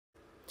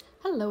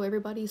Hello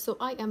everybody, so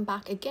I am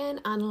back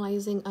again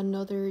analysing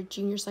another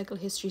junior cycle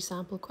history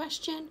sample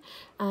question.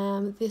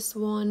 This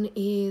one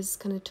is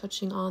kind of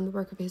touching on the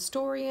work of a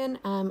historian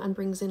and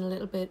brings in a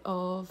little bit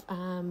of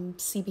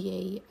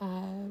CBA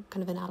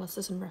kind of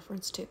analysis and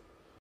reference too.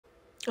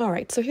 All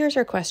right, so here's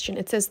our question.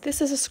 It says, this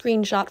is a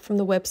screenshot from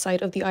the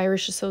website of the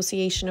Irish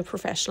Association of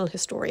Professional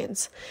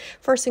Historians.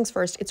 First things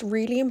first, it's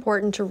really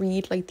important to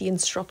read like the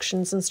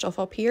instructions and stuff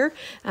up here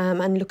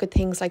and look at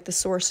things like the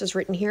sources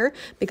written here,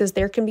 because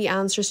there can be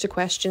answers to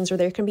questions or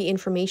there can be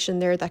information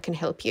there that can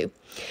help you.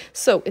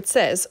 So it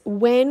says,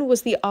 when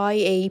was the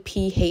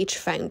IAPH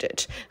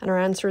founded? And our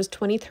answer is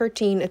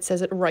 2013. It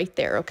says it right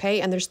there,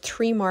 okay? And there's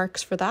 3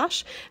 marks for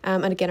that.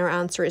 And again, our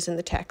answer is in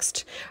the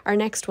text. Our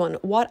next one,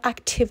 what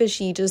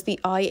activity does the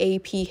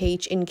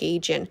IAPH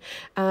engage in?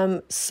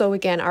 So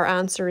again, our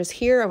answer is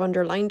here. I've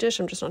underlined it.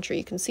 I'm just not sure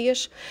you can see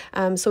it.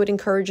 So it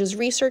encourages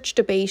research,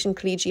 debate and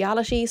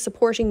collegiality,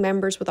 supporting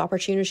members with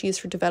opportunities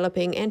for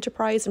developing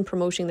enterprise and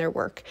promoting their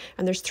work.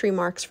 And there's 3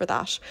 marks for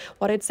that.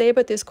 What I'd say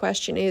about this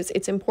question is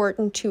it's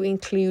important to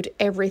include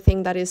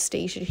everything that is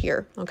stated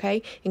here,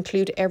 okay?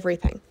 Include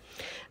everything.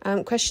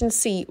 Question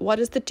C, what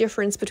is the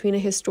difference between a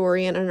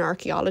historian and an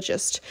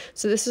archaeologist?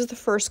 So this is the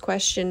first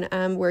question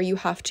where you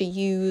have to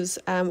use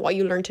what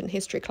you learned in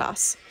history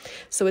class.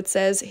 So it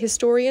says,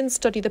 historians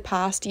study the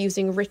past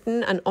using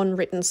written and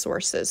unwritten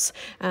sources.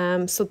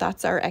 So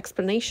that's our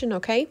explanation,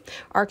 okay?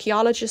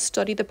 Archaeologists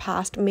study the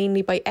past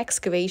mainly by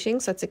excavating,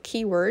 so that's a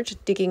key word,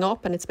 digging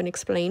up, and it's been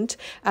explained,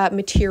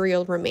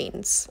 material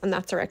remains, and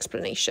that's our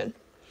explanation.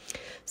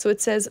 So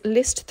it says,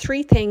 list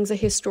 3 things a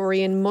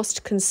historian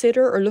must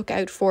consider or look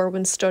out for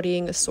when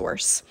studying a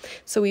source.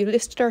 So we've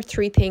listed our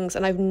 3 things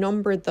and I've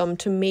numbered them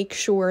to make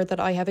sure that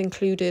I have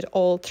included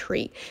all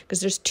 3, because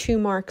there's 2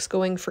 marks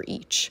going for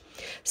each.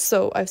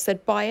 So I've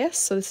said bias,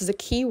 so this is a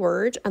key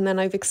word, and then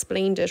I've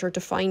explained it or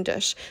defined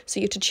it. So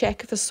you have to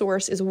check if a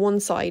source is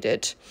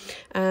one-sided.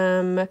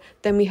 Then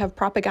we have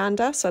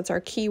propaganda, so that's our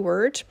key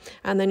word.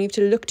 And then you have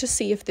to look to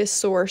see if this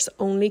source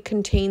only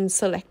contains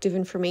selective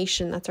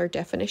information, that's our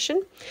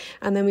definition.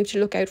 And then we have to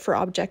look out for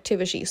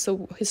objectivity.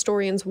 So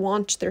historians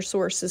want their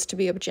sources to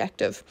be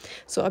objective.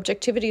 So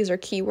objectivity is our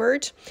key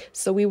word.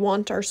 So we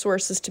want our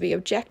sources to be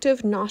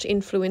objective, not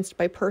influenced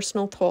by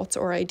personal thoughts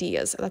or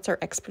ideas. That's our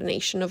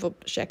explanation of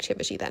objectivity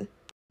then.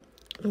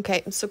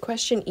 Okay, so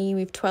question E,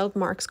 we've 12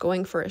 marks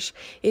going for it.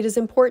 It is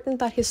important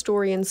that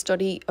historians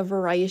study a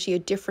variety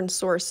of different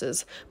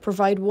sources.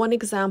 Provide one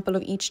example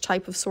of each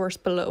type of source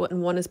below,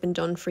 and one has been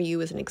done for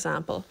you as an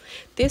example.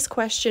 This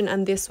question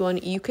and this one,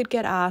 you could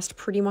get asked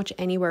pretty much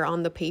anywhere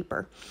on the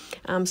paper.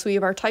 So we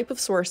have our type of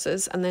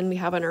sources, and then we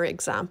have our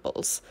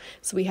examples.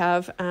 So we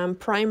have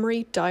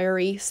primary,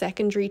 diary,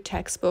 secondary,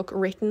 textbook,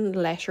 written,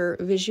 letter,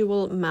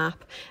 visual,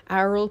 map,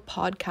 oral,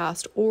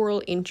 podcast,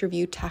 oral,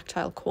 interview,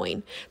 tactile,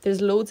 coin. There's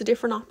loads of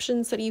different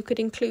options that you could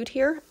include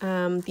here.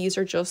 These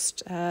are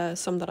just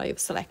some that I have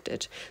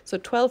selected. So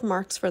 12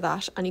 marks for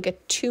that, and you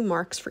get 2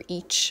 marks for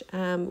each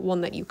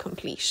one that you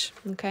complete.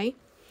 Okay.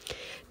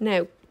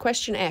 Now,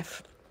 question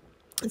F.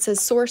 It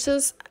says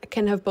sources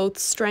can have both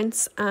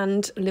strengths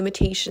and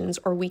limitations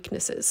or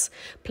weaknesses.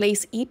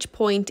 Place each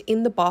point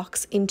in the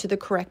box into the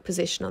correct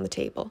position on the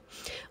table.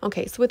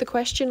 Okay, so with a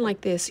question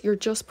like this, you're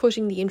just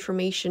putting the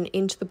information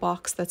into the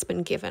box that's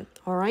been given,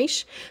 all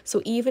right?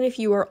 So even if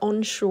you are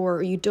unsure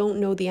or you don't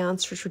know the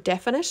answer for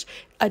definite,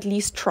 at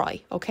least try,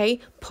 okay?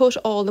 Put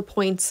all the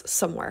points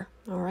somewhere,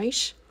 all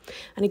right?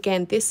 And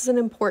again, this is an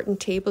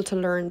important table to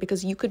learn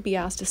because you could be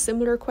asked a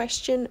similar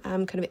question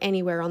kind of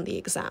anywhere on the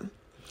exam.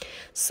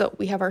 So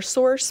we have our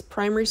source,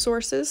 primary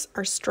sources.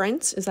 Our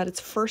strengths is that it's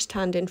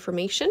first-hand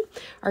information.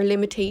 Our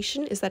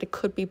limitation is that it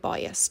could be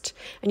biased.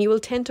 And you will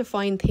tend to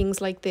find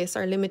things like this,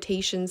 our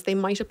limitations, they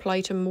might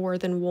apply to more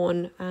than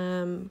one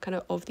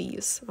kind of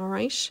these, all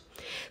right?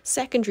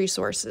 Secondary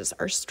sources.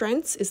 Our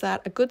strengths is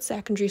that a good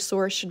secondary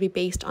source should be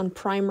based on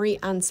primary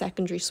and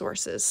secondary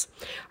sources.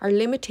 Our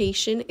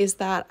limitation is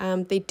that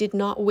they did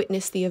not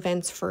witness the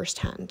events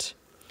firsthand.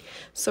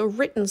 So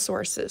written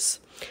sources.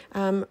 We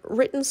have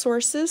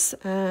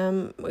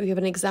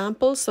an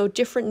example. So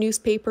different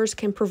newspapers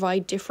can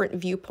provide different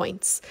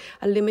viewpoints.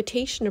 A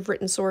limitation of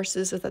written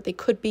sources is that they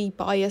could be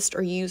biased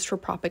or used for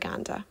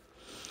propaganda.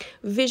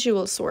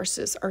 Visual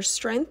sources. Our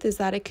strength is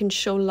that it can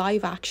show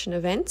live action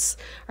events.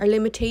 Our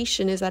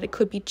limitation is that it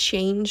could be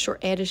changed or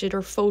edited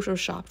or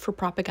photoshopped for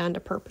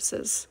propaganda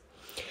purposes.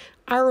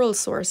 Oral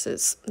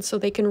sources, so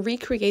they can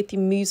recreate the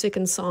music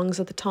and songs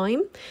of the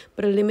time,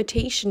 but a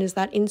limitation is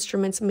that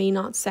instruments may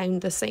not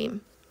sound the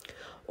same.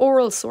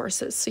 Oral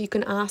sources, so you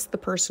can ask the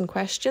person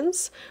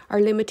questions.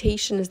 Our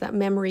limitation is that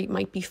memory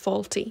might be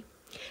faulty.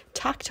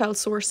 Tactile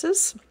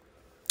sources,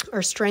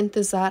 our strength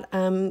is that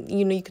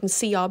you can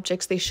see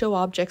objects, they show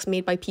objects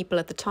made by people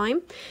at the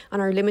time,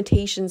 and our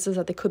limitations is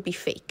that they could be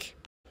fake.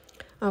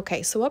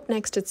 Okay, so up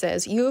next it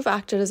says, you have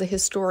acted as a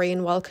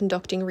historian while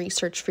conducting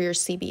research for your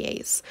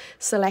CBAs.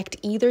 Select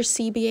either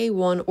CBA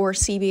 1 or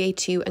CBA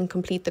 2 and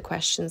complete the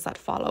questions that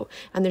follow.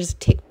 And there's a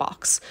tick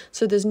box.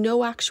 So there's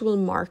no actual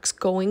marks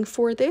going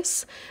for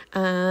this,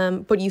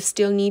 but you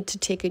still need to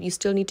tick it. You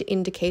still need to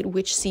indicate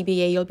which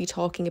CBA you'll be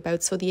talking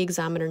about so the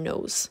examiner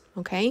knows,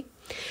 okay?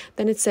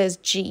 Then it says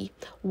G,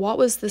 what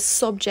was the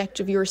subject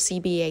of your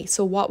CBA?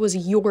 So what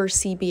was your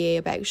CBA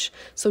about?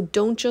 So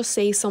don't just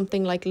say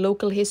something like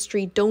local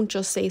history. Don't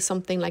just say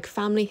something like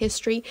family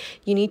history.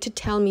 You need to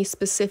tell me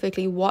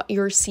specifically what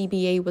your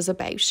CBA was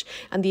about.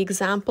 And the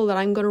example that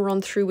I'm going to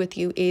run through with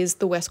you is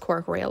the West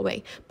Cork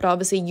Railway. But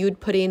obviously you'd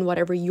put in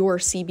whatever your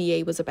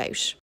CBA was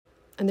about.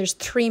 And there's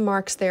 3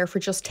 marks there for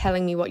just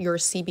telling me what your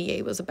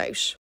CBA was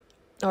about.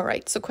 All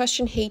right, so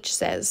question H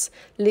says,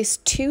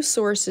 list 2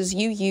 sources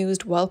you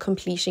used while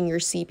completing your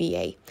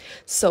CBA.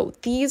 So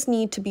these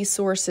need to be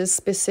sources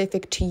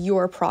specific to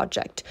your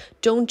project.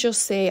 Don't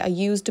just say I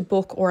used a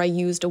book or I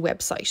used a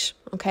website,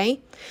 okay?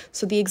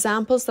 So the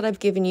examples that I've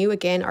given you,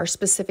 again, are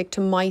specific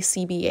to my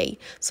CBA.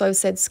 So I've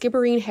said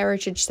Skibbereen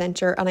Heritage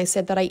Centre and I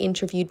said that I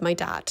interviewed my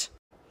dad.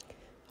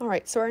 All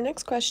right, so our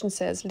next question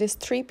says,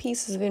 list 3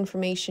 pieces of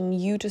information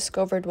you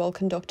discovered while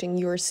conducting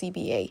your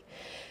CBA.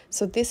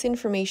 So this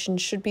information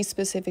should be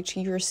specific to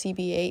your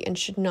CBA and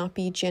should not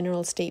be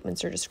general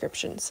statements or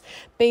descriptions.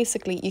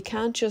 Basically, you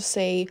can't just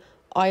say,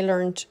 I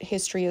learned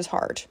history is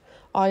hard.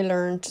 I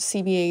learned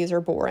CBAs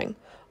are boring.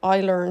 I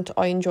learned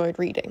I enjoyed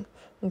reading.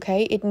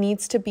 Okay, it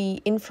needs to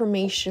be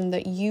information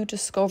that you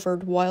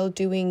discovered while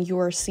doing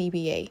your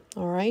CBA,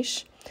 all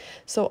right?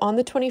 So on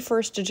the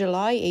 21st of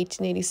July,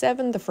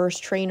 1887, the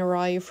first train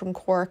arrived from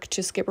Cork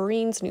to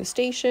Skibbereen's new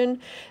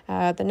station.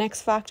 The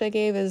next fact I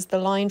gave is the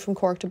line from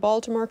Cork to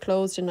Baltimore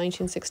closed in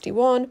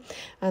 1961.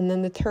 And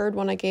then the third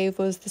one I gave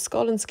was the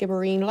Schull and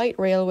Skibbereen Light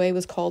Railway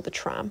was called the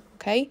tram.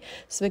 Okay,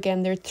 so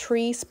again, there are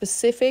 3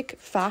 specific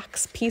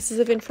facts, pieces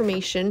of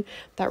information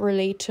that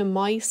relate to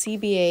my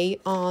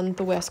CBA on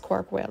the West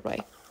Cork Railway.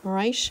 All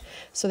right,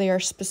 so they are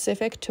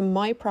specific to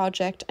my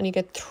project and you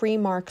get 3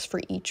 marks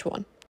for each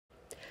one.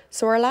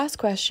 So our last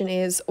question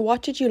is,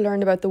 what did you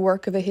learn about the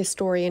work of a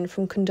historian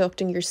from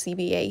conducting your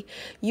CBA?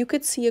 You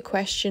could see a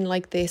question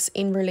like this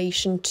in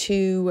relation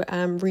to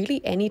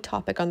really any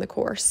topic on the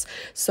course.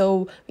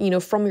 So, you know,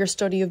 from your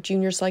study of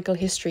junior cycle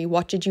history,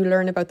 what did you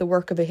learn about the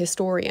work of a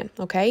historian?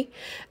 Okay,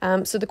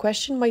 so the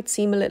question might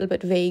seem a little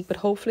bit vague, but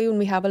hopefully when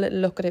we have a little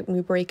look at it, when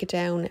we break it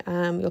down,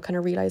 you'll kind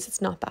of realise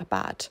it's not that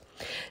bad.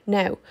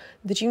 Now,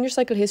 the junior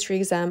cycle history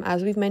exam,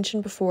 as we've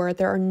mentioned before,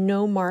 there are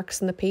no marks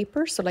in the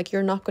paper. So like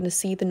you're not going to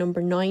see the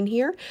number 9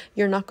 here.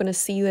 You're not going to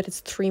see that it's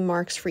 3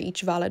 marks for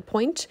each valid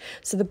point.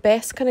 So the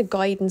best kind of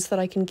guidance that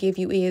I can give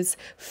you is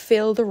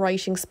fill the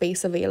writing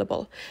space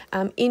available.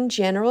 In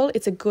general,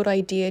 it's a good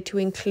idea to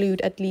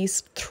include at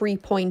least 3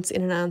 points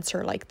in an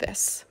answer like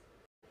this.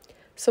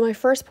 So my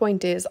first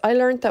point is, I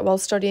learned that while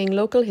studying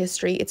local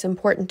history, it's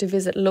important to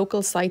visit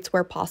local sites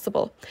where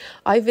possible.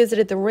 I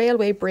visited the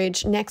railway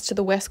bridge next to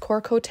the West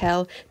Cork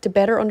Hotel to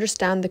better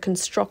understand the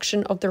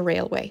construction of the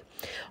railway.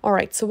 All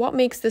right, so what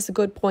makes this a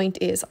good point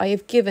is I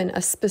have given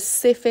a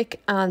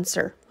specific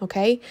answer,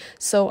 okay?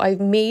 So I've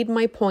made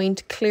my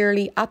point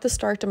clearly at the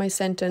start of my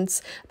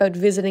sentence about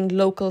visiting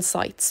local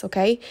sites,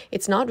 okay?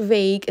 It's not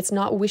vague, it's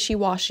not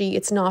wishy-washy,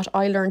 it's not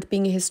I learned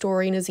being a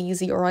historian is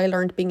easy or I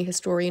learned being a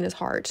historian is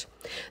hard.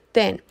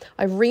 Then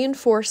I've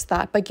reinforced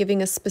that by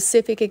giving a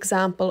specific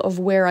example of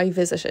where I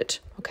visited,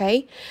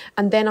 okay?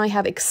 And then I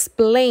have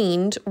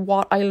explained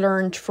what I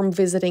learned from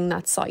visiting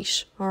that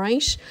site, all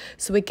right?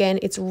 So again,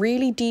 it's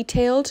really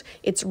detailed,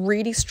 it's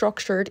really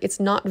structured, it's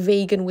not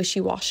vague and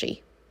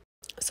wishy-washy.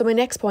 So my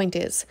next point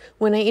is,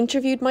 when I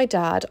interviewed my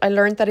dad, I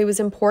learned that it was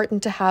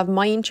important to have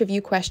my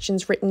interview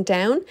questions written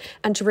down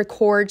and to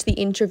record the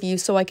interview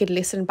so I could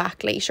listen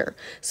back later.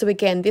 So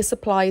again, this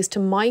applies to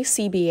my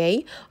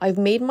CBA. I've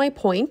made my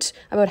point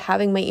about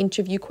having my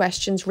interview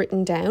questions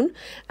written down,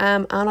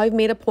 and I've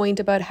made a point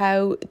about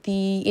how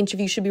the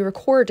interview should be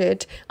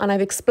recorded, and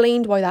I've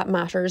explained why that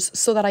matters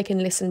so that I can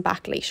listen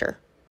back later.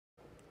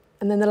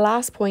 And then the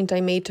last point I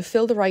made to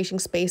fill the writing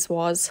space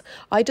was,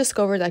 I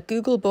discovered that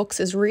Google Books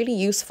is really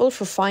useful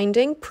for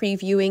finding,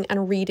 previewing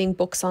and reading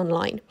books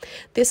online.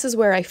 This is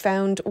where I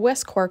found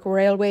West Cork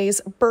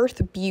Railway's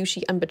Birth,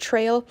 Beauty and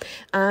Betrayal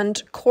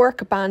and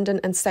Cork, Bandon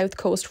and South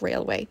Coast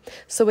Railway.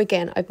 So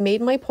again, I've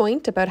made my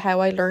point about how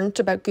I learned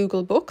about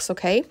Google Books,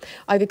 okay?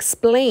 I've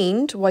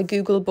explained why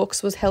Google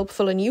Books was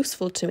helpful and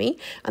useful to me,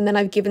 and then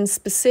I've given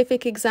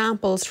specific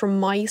examples from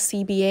my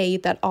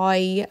CBA that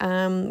I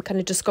kind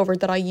of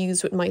discovered that I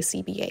used with my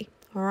CBA.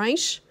 All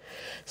right.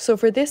 So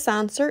for this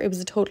answer, it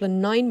was a total of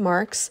 9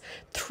 marks,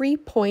 3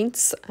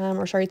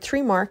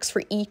 marks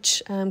for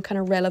each kind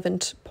of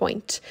relevant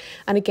point.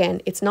 And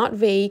again, it's not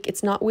vague,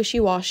 it's not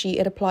wishy-washy,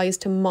 it applies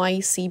to my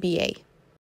CBA.